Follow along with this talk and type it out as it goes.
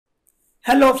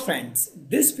Hello friends,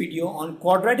 this video on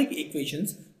quadratic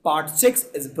equations part 6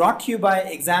 is brought to you by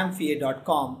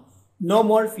examfear.com. No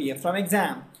more fear from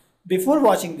exam. Before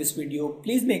watching this video,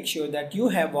 please make sure that you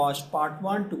have watched part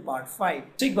 1 to part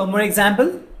 5. Take one more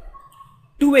example.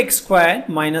 2x squared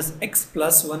minus x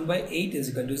plus 1 by 8 is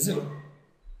equal to 0.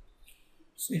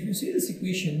 So if you see this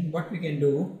equation, what we can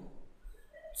do,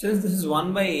 since this is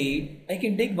 1 by 8, I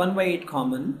can take 1 by 8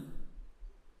 common.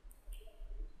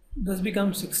 This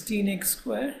becomes 16x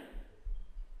square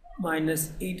minus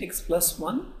 8x plus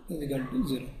 1 is equal to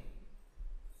 0.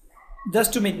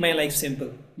 Just to make my life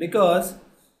simple, because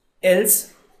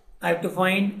else I have to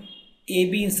find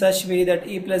AB in such way that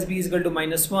a plus b is equal to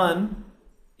minus 1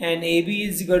 and AB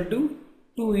is equal to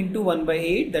 2 into 1 by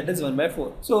 8, that is 1 by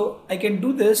 4. So I can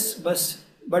do this,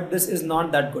 but this is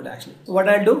not that good actually. So what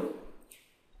I'll do,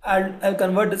 I'll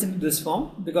convert this into this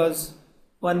form, because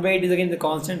 1 by 8 is again the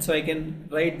constant, so I can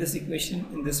write this equation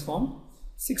in this form.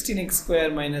 16x square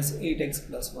minus 8x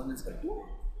plus 1 is equal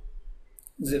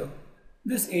to 0.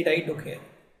 This 8 I took here.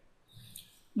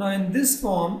 Now in this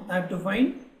form I have to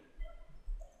find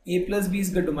a plus b is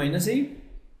equal to minus 8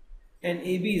 and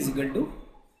ab is equal to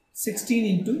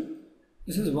 16 into,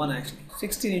 this is 1 actually,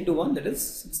 16 into 1, that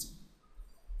is 16.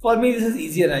 For me this is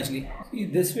easier actually. See,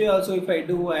 this way also if I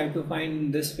do, I have to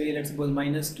find this way. Let's suppose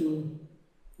minus 2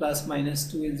 plus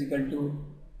minus 2 is equal to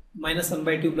minus 1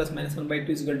 by 2 plus minus 1 by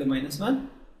 2 is equal to minus 1,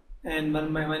 and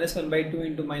minus 1 by 2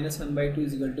 into minus 1 by 2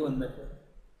 is equal to 1 by 4.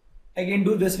 I can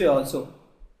do this way also,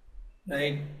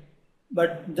 right?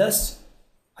 But just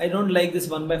I don't like this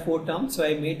 1 by 4 term, so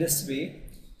I made this way.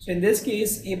 So in this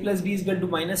case a plus b is equal to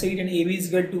minus 8 and ab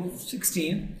is equal to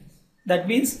 16. That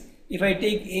means if I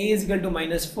take a is equal to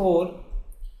minus 4,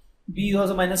 b is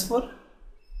also minus 4,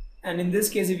 and in this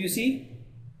case if you see,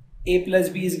 a plus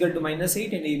b is equal to minus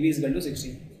 8 and ab is equal to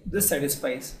 16. This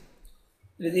satisfies.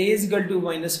 With a is equal to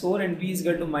minus 4 and b is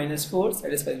equal to minus 4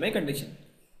 satisfies my condition.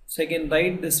 So I can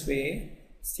write this way: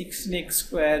 16x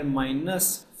square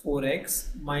minus 4x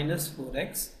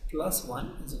plus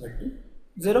 1 is equal to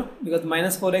 0, because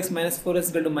minus 4x is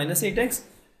equal to minus 8x,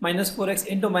 minus 4x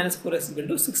into minus 4x is equal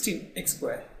to 16x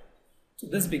square. So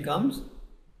this becomes,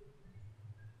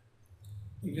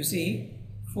 if you see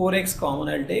 4x common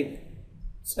I'll take,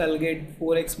 so I'll get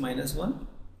 4x minus 1,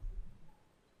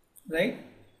 right,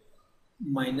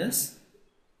 minus,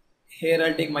 here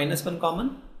I'll take minus 1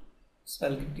 common, so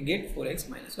I'll get 4x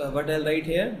minus. So what I'll write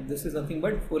here, this is nothing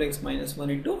but 4x minus 1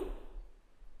 into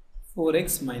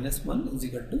 4x minus 1 is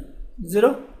equal to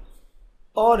 0,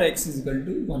 or x is equal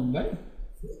to 1 by 4.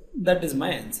 That is my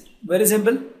answer. Very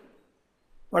simple.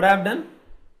 What I have done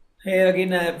here,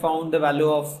 again I have found the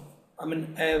value of, I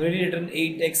have already written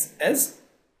 8x as,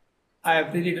 I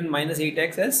have rewritten minus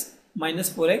 8x as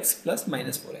minus 4x plus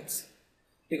minus 4x,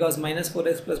 because minus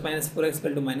 4x plus minus 4x is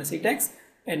equal to minus 8x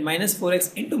and minus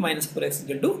 4x into minus 4x is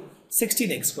equal to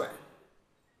 16x square.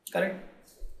 Correct?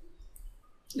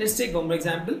 Let's take one more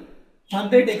example.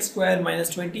 100x square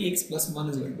minus 20x plus 1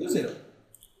 is equal to 0.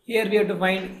 Here we have to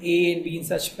find a and b in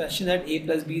such fashion that a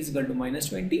plus b is equal to minus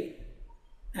 20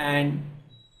 and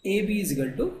ab is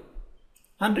equal to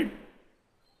 100.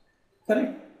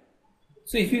 Correct?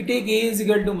 So if you take a is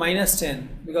equal to minus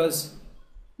 10, because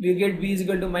we get b is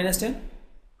equal to minus 10,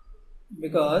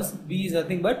 because b is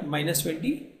nothing but minus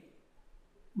 20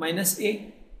 minus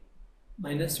a,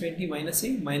 minus 20 minus a,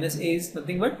 minus a is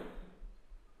nothing but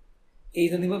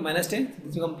minus 10,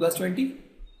 this becomes plus 20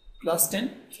 plus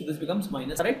 10, so this becomes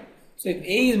minus, right? So if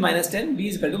a is minus 10, b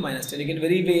is equal to minus 10, you can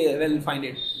very well find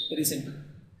it, very simple.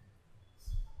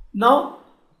 Now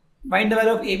find the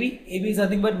value of ab. Ab is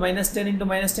nothing but minus 10 into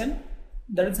minus 10,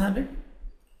 that is 100.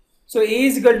 So a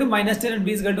is equal to minus 10 and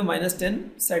b is equal to minus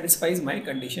 10 satisfies my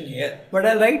condition here. But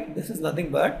I'll write this is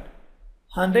nothing but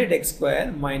 100x square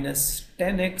minus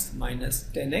 10x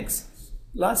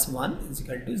plus 1 is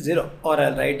equal to 0. Or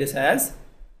I'll write this as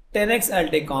 10x I'll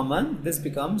take common, this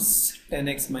becomes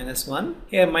 10x minus 1.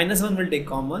 Here minus 1 will take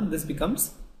common, this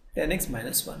becomes 10x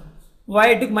minus 1.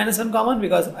 Why I took minus 1 common?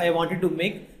 Because I wanted to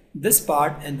make this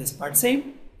part and this part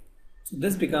same. So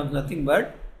this becomes nothing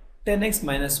but 10x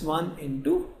minus 1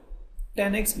 into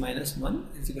 10x minus 1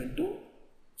 is equal to,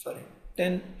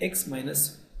 10x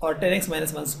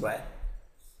minus 1 square.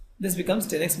 This becomes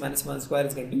 10x minus 1 square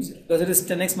is equal to 0, because it is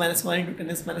 10x minus 1 into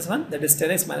 10x minus 1, that is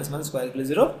 10x minus 1 square is equal to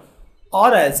 0,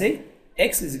 or I'll say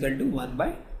x is equal to 1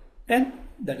 by 10.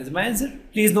 That is my answer.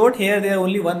 Please note here there are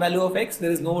only one value of x,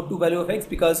 there is no two value of x,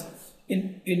 because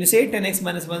when you say 10x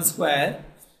minus 1 square,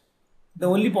 the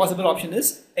only possible option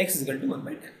is x is equal to 1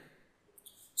 by 10.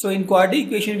 So in quadratic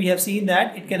equation we have seen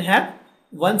that it can have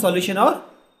one solution or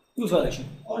two solution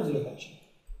or zero solution.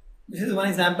 This is one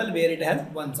example where it has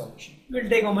one solution. We'll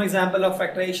take one more example of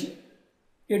factorization.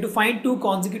 You have to find two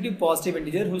consecutive positive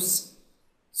integers whose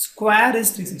square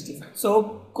is 365.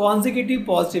 So consecutive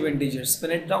positive integers.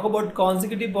 When I talk about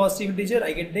consecutive positive integer,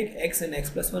 I can take x and x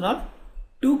plus 1 are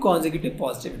two consecutive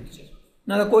positive integers.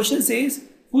 Now the question says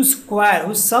whose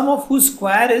sum of whose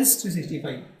square is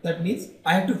 365. That means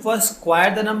I have to first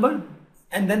square the number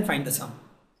and then find the sum.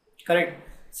 Correct?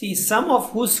 See, sum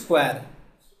of whose square.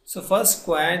 So first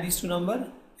square these two numbers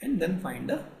and then find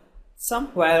the sum.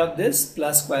 Square of this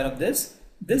plus square of this.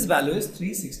 This value is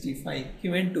 365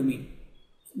 given to me.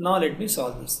 Now let me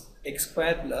solve this. X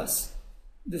square plus,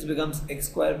 this becomes x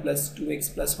square plus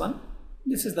 2x plus 1.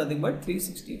 This is nothing but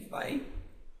 365.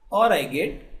 Or I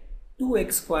get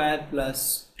 2x square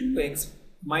plus 2x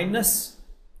minus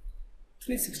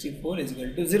 364 is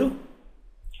equal to 0.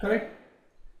 Correct?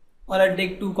 Or I'll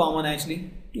take 2 common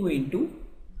actually. 2 into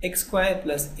x square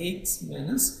plus x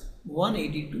minus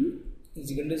 182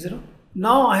 is equal to 0.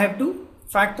 Now I have to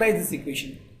factorize this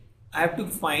equation. I have to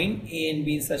find a and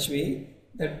b in such way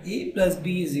that a plus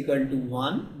b is equal to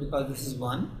 1 because this is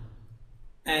 1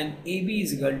 and ab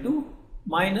is equal to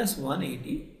minus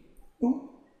 182.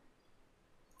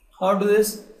 How to do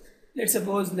this?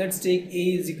 Let's take a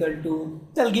is equal to,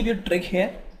 I'll give you a trick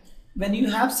here. When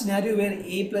you have scenario where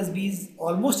a plus b is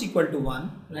almost equal to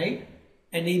 1, right,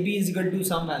 and ab is equal to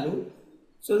some value,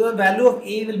 so the value of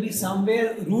a will be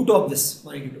somewhere root of this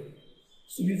 182.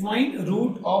 So we find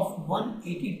root of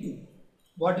 182.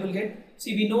 What you will get?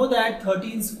 See, we know that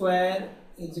 13 square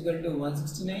is equal to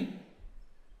 169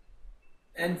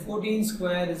 and 14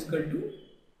 square is equal to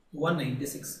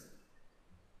 196.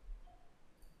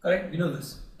 Correct? We know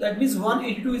this. That means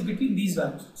 182 is between these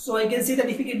values. So I can say that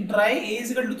if you can try a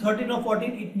is equal to 13 or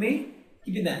 14, it may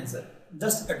give you the answer.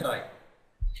 Just a try.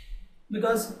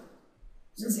 Because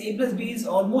since a plus b is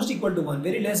almost equal to 1,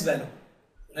 very less value,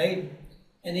 right?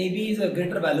 And ab is a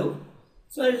greater value.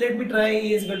 So let me try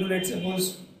a is equal to, let's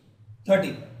suppose,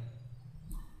 13.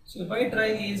 So if I try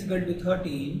a is equal to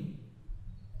 13,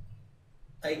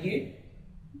 I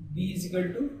get b is equal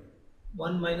to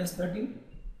 1 minus 13,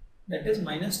 that is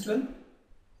minus 12.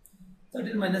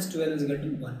 13 minus 12 is equal to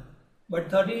 1. But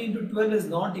 13 into 12 is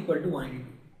not equal to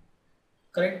 182.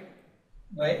 Correct?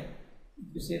 Why?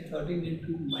 If you say 13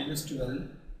 into minus 12,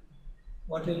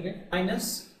 what will you get?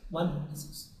 Minus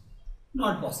 156.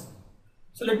 Not possible.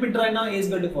 So let me try now a is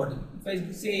equal to 14. If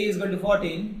I say a is equal to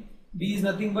 14, b is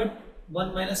nothing but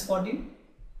 1 minus 14,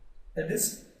 that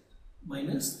is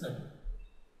minus 13.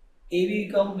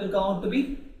 AB will come out to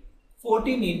be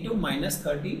 14 into minus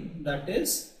 13, that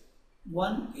is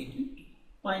 180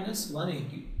 minus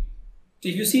 180. So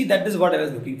if you see, that is what I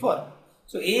was looking for.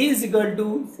 So a is equal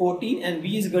to 14 and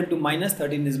b is equal to minus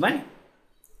 13 is my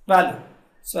value.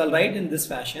 So I'll write in this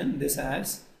fashion, this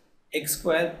as x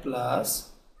square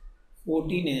plus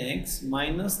 14x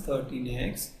minus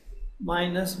 13x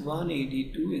minus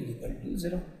 182 is equal to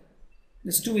 0.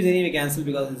 This 2 is anyway cancelled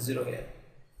because it's 0 here.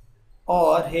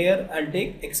 Or here I'll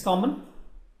take x common,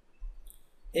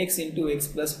 x into x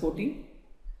plus 14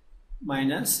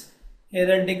 minus,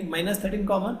 here I'll take minus 13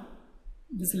 common,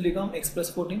 this will become x plus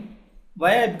 14.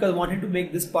 Why? Because I wanted to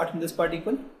make this part and this part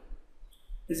equal,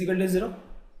 is equal to 0.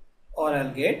 Or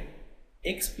I'll get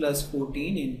x plus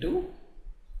 14 into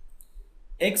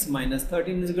x minus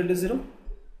 13 is equal to 0.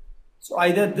 So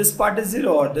either this part is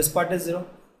 0 or this part is 0.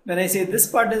 When I say this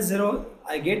part is 0,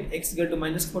 I get x equal to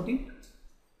minus 14.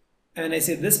 And when I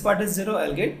say this part is 0,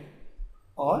 I'll get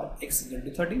or x is equal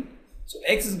to 13. So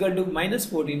x is equal to minus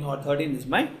 14 or 13 is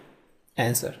my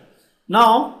answer.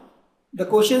 Now the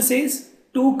question says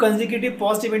two consecutive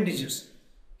positive integers.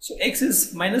 So x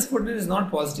is minus 14 is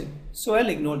not positive. So I'll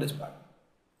ignore this part.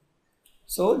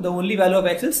 So the only value of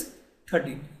x is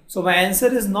 13. So my answer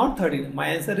is not 13. My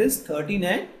answer is 13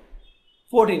 and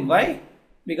 14. Why?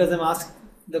 Because I'm asked,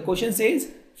 the question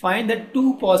says find the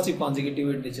two positive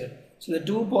consecutive integers. So the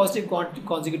two positive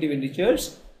consecutive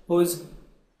integers whose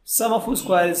sum of whose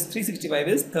square is 365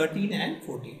 is 13 and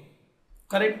 14.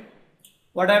 Correct?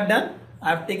 What I have done? I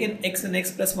have taken x and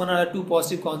x plus 1 are two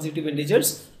positive consecutive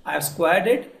integers. I have squared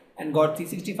it and got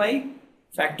 365.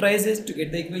 Factorized it to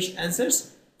get the equation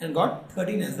answers and got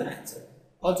 13 as the answer.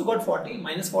 Also got 14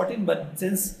 minus 14, but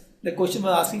since the question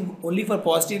was asking only for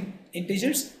positive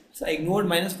integers, so I ignored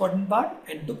minus 14 part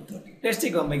and took 13. Let's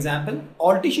take one example.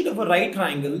 Altitude of a right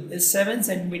triangle is 7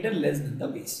 cm less than the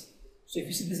base. So if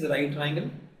you see, this is the right triangle,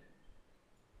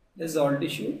 this is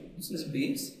altitude, this is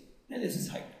base, and this is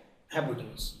height,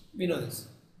 hypotenuse. We know this,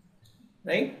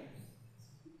 right?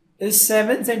 Is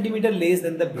 7 cm less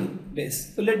than the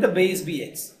base. So let the base be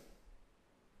x.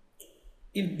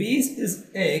 If base is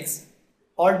x,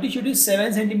 altitude is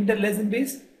 7 centimeter less than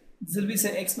base. This will be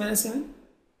say x minus 7.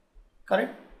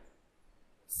 Correct?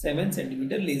 7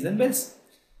 centimeter less than base.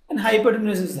 And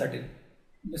hypotenuse is 13.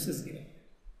 This is given.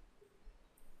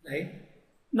 Right?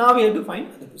 Now we have to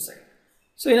find other two sides.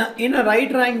 So in a right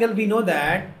triangle, we know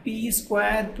that p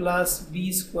square plus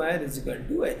b square is equal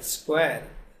to h square,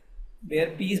 where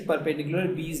p is perpendicular,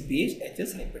 b is base, h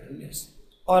is hypotenuse.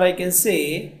 Or I can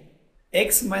say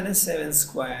x minus 7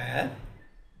 square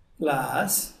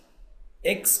plus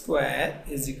x square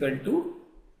is equal to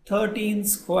 13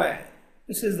 square.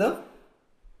 This is the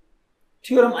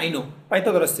theorem I know,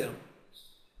 Pythagoras theorem.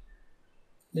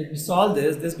 Let me solve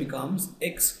this. This becomes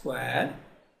x square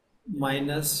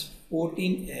minus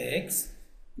 14x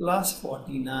plus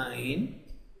 49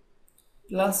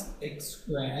 plus x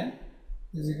square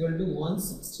is equal to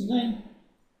 169.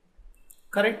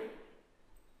 Correct?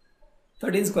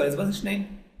 13 square is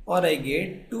 169. Or I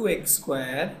get 2x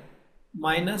square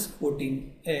minus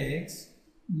 14x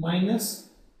minus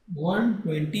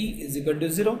 120 is equal to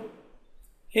 0.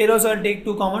 Here also I'll take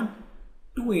 2 common.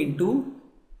 2 into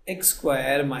x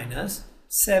square minus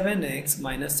 7x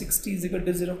minus 60 is equal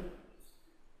to 0.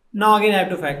 Now again I have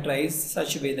to factorize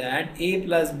such a way that a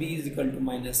plus b is equal to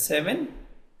minus 7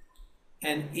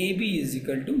 and ab is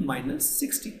equal to minus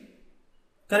 60.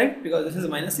 Correct? Because this is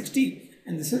minus 60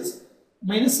 and this is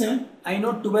minus 7. I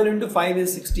know 12 into 5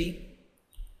 is 60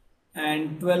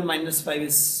 and 12 minus 5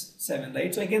 is 7,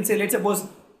 right? So I can say, let's suppose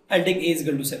I'll take a is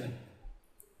equal to 7.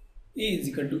 A is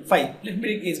equal to 5. Let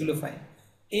me take a is equal to 5.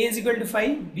 A is equal to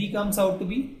 5. B comes out to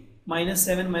be minus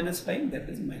 7 minus 5. That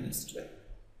is minus 12.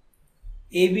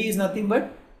 AB is nothing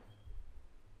but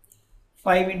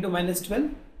 5 into minus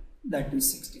 12. That is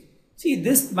 60. See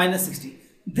this minus 60.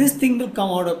 This thing will come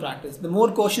out of practice. The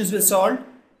more questions we solve,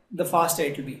 the faster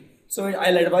it will be. So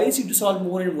I'll advise you to solve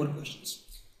more and more questions.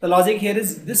 The logic here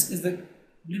is, this is the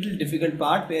little difficult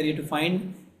part where you have to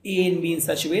find A and B in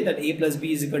such a way that A plus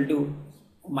B is equal to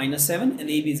minus 7 and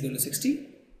AB is equal to 60.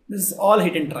 This is all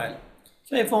hit and trial.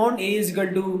 So I found A is equal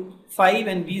to 5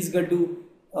 and B is equal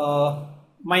to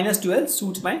minus 12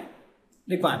 suits my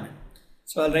requirement.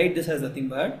 So I'll write this as nothing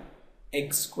but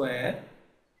x square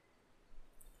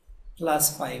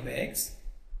plus 5x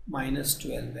minus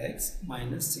 12x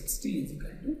minus 60 is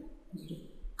equal to 0.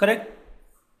 Correct?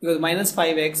 Because minus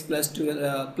 5x plus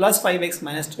 12 plus 5x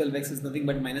minus 12x is nothing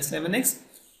but minus 7x,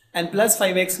 and plus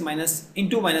 5x minus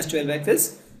into minus 12x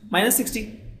is minus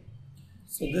 60.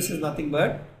 So this is nothing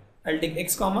but, I'll take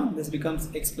x common, this becomes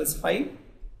x plus 5.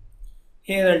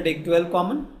 Here I'll take 12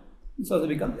 common, this also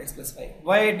becomes x plus 5.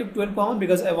 Why I took 12 common?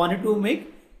 Because I wanted to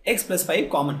make x plus 5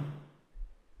 common.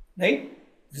 Right?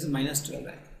 This is minus 12,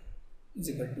 right? Is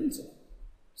equal to 0.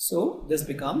 So this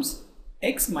becomes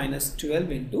x minus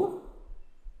 12 into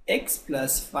x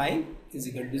plus 5 is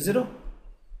equal to 0.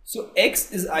 So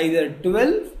x is either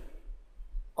 12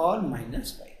 or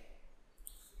minus 5.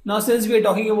 Now since we are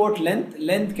talking about length,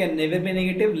 length can never be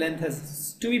negative, length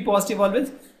has to be positive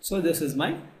always. So this is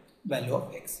my value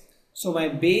of x. So my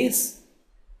base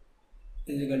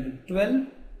is equal to 12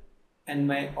 and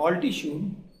my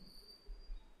altitude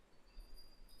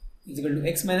is equal to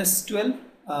x minus 12,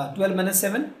 12 minus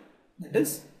 7, that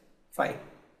is 5.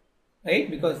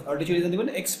 Right? Because altitude is equal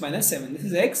to x minus 7. This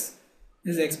is x,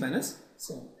 this is x minus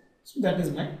 7. So that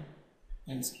is my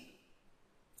answer.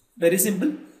 Very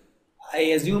simple. I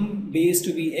assume base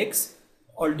to be x,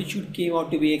 altitude came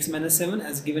out to be x minus 7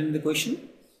 as given in the question.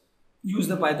 Use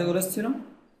the Pythagoras theorem,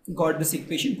 got this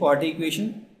equation, quadratic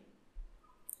equation.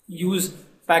 Use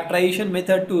factorization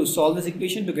method to solve this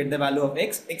equation to get the value of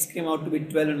x. X came out to be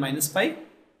 12 and minus 5.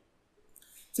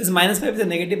 Since minus 5 is a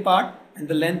negative part and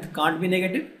the length can't be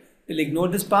negative, we'll ignore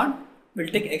this part. We'll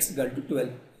take x equal to 12.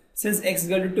 Since x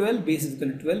is equal to 12, base is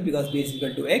equal to 12 because base is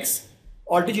equal to x.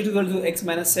 Altitude is equal to x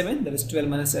minus 7, that is 12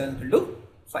 minus 7 is equal to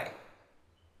 5.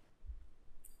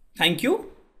 Thank you.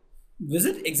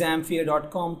 Visit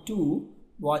examfear.com to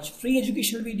watch free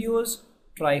educational videos,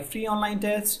 try free online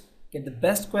tests, get the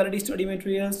best quality study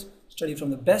materials, study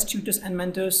from the best tutors and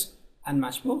mentors, and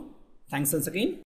much more. Thanks once again.